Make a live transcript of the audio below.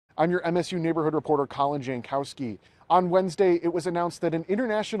I'm your MSU neighborhood reporter, Colin Jankowski. On Wednesday, it was announced that an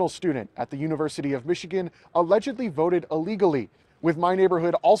international student at the University of Michigan allegedly voted illegally. With my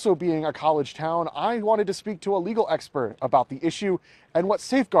neighborhood also being a college town, I wanted to speak to a legal expert about the issue and what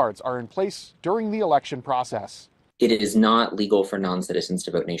safeguards are in place during the election process. It is not legal for non-citizens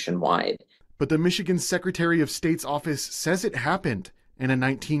to vote nationwide. But the Michigan Secretary of State's office says it happened, and a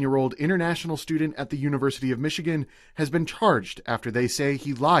 19-year-old international student at the University of Michigan has been charged after they say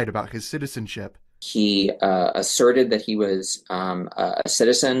he lied about his citizenship. He asserted that he was a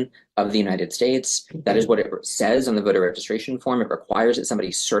citizen of the United States. That is what it says on the voter registration form. It requires that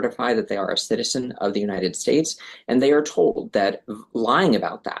somebody certify that they are a citizen of the United States, and they are told that lying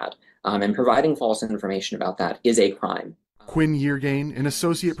about that and providing false information about that is a crime. Quinn Yeargain, an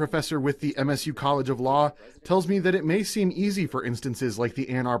associate professor with the MSU College of Law, tells me that it may seem easy for instances like the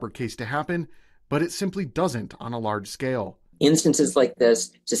Ann Arbor case to happen, but it simply doesn't on a large scale. Instances like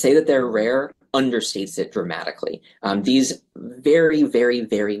this, to say that they're rare, understates it dramatically. These very, very,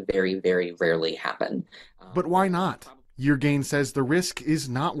 very, very, very rarely happen. But why not? Yeargain says the risk is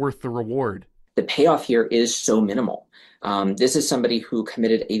not worth the reward. The payoff here is so minimal. This is somebody who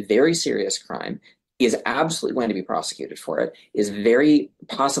committed a very serious crime, is absolutely going to be prosecuted for it, is very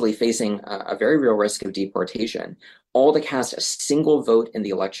possibly facing a very real risk of deportation, all to cast a single vote in the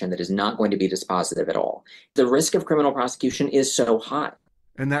election that is not going to be dispositive at all. The risk of criminal prosecution is so high.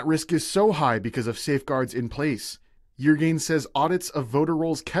 And that risk is so high because of safeguards in place. Yeargain says audits of voter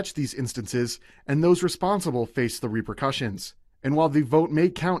rolls catch these instances, and those responsible face the repercussions. And while the vote may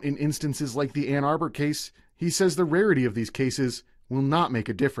count in instances like the Ann Arbor case, he says the rarity of these cases will not make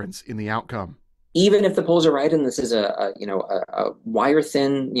a difference in the outcome. Even if the polls are right and this is a wire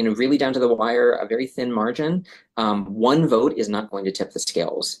thin, really down to the wire, a very thin margin, one vote is not going to tip the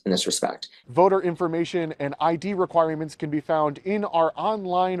scales in this respect. Voter information and ID requirements can be found in our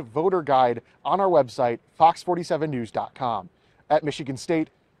online voter guide on our website, fox47news.com. At Michigan State,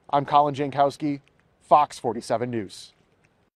 I'm Colin Jankowski, Fox 47 News.